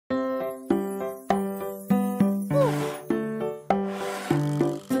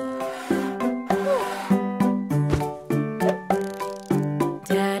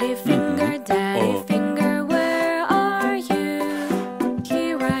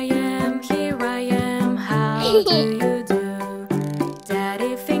how do you do?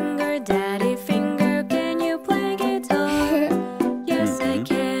 Daddy finger, can you play guitar? Yes,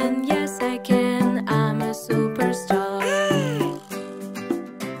 I can, I'm a superstar.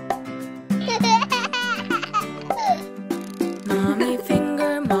 Mommy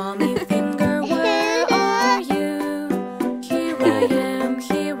finger, where are you? Here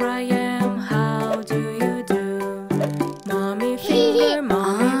I am, how do you do? Mommy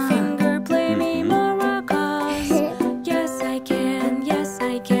finger, play me maracas. Yes, I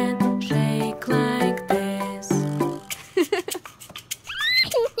can, shake like this.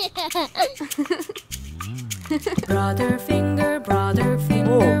 Brother finger,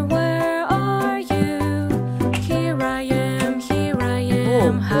 where are you? Here I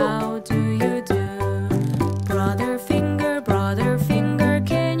am, how do you do? Brother finger,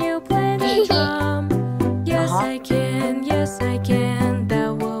 can you play the drum? Yes, I can,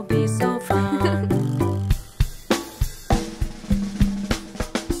 that will be so fun.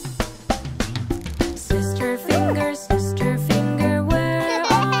 Sister finger, where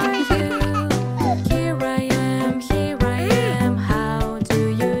are you? Here I am, how do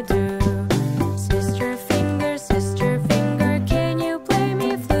you do? Sister finger, can you play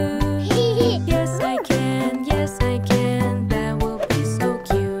me flute? Yes, I can, that will be so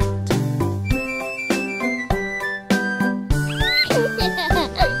cute.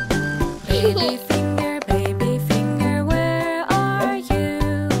 Baby finger, where are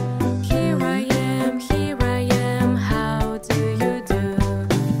you? Here I am, how do you do?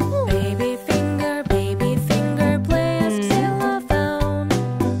 Baby finger, play a xylophone.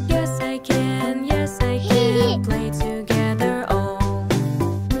 Yes, I can, play together all.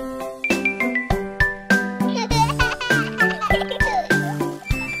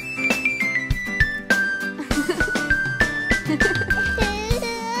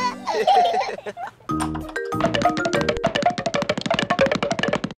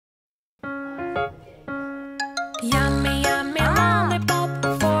 Yummy lollipop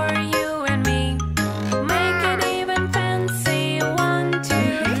for you and me. Make it even fancy, 1,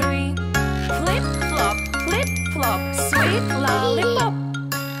 2, 3. Flip flop, sweet lollipop.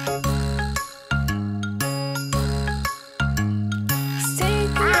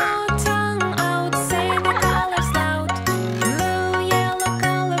 Stick your tongue out, say the colors loud. Blue, yellow,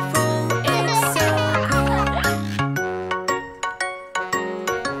 colorful, it's so cool.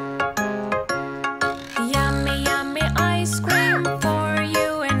 Yummy ice cream for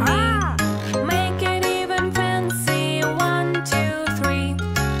you and me. Make it even fancy, 1, 2, 3.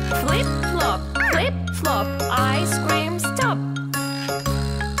 Flip flop, ice cream stop.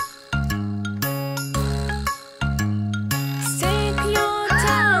 Stick your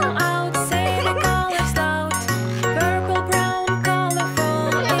tongue out, say the colors loud. Purple, brown, colorful,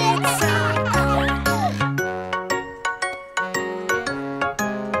 it's so cool.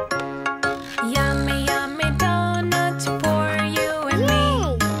 Yummy donut for you and me.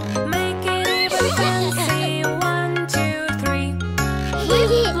 Make it even fancy, 1, 2, 3.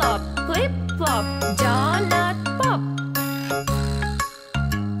 Flip flop, donut pop.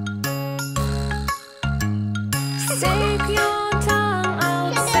 Stick your tongue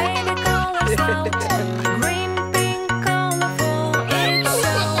out, say the colors loud. Green, pink, colorful, it's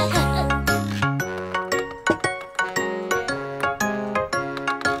so cool.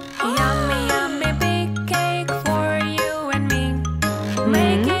 Yummy big cake for you and me.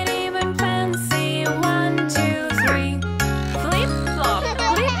 Make it even fancy, 1, 2, 3. Flip flop,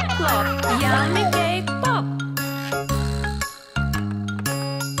 yummy cake pop.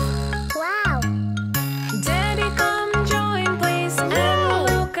 Wow! Daddy, come join please, and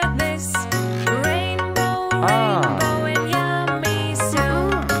look at this. Rainbow, and yummy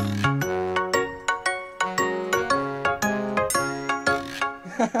soup.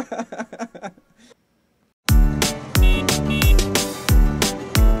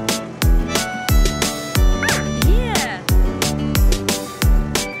 Yeah!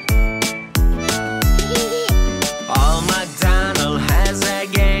 Old MacDonald has a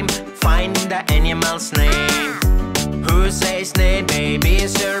game, finding the animal's name. Who says nay, baby?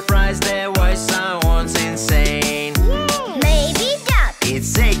 Surprise, the voice sounds insane. Maybe duck,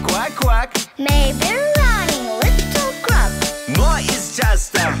 It's a quack quack. maybe running little crop. No, it's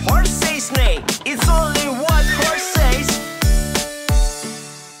just a horse says nay. It's only what horse says.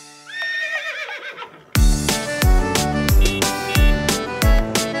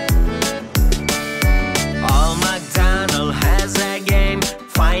 Old MacDonald has a game,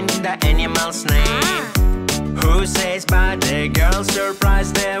 finding the animal's name. Who says but the girl?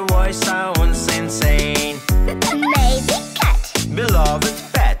 Surprise, the voice sounds insane. Maybe cat, Beloved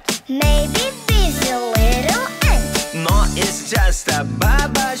pet. maybe bezel.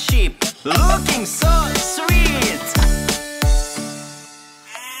 looking so sweet.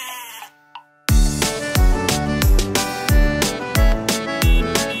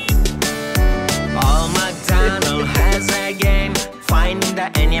 Old MacDonald has a game, finding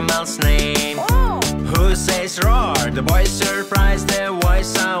the animal's name. Who says roar? The boy surprised, the voice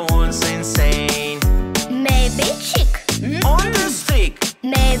sounds insane. Maybe chick. On the stick.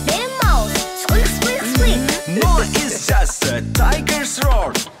 Maybe mouse. Squeak, squeak, squeak. No, it's just a tiger's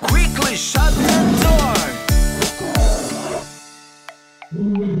roar. Quickly shut the door.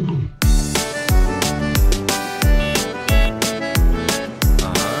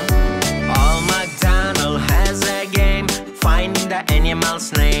 Old MacDonald has a game, finding the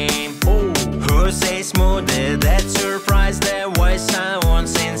animal's name.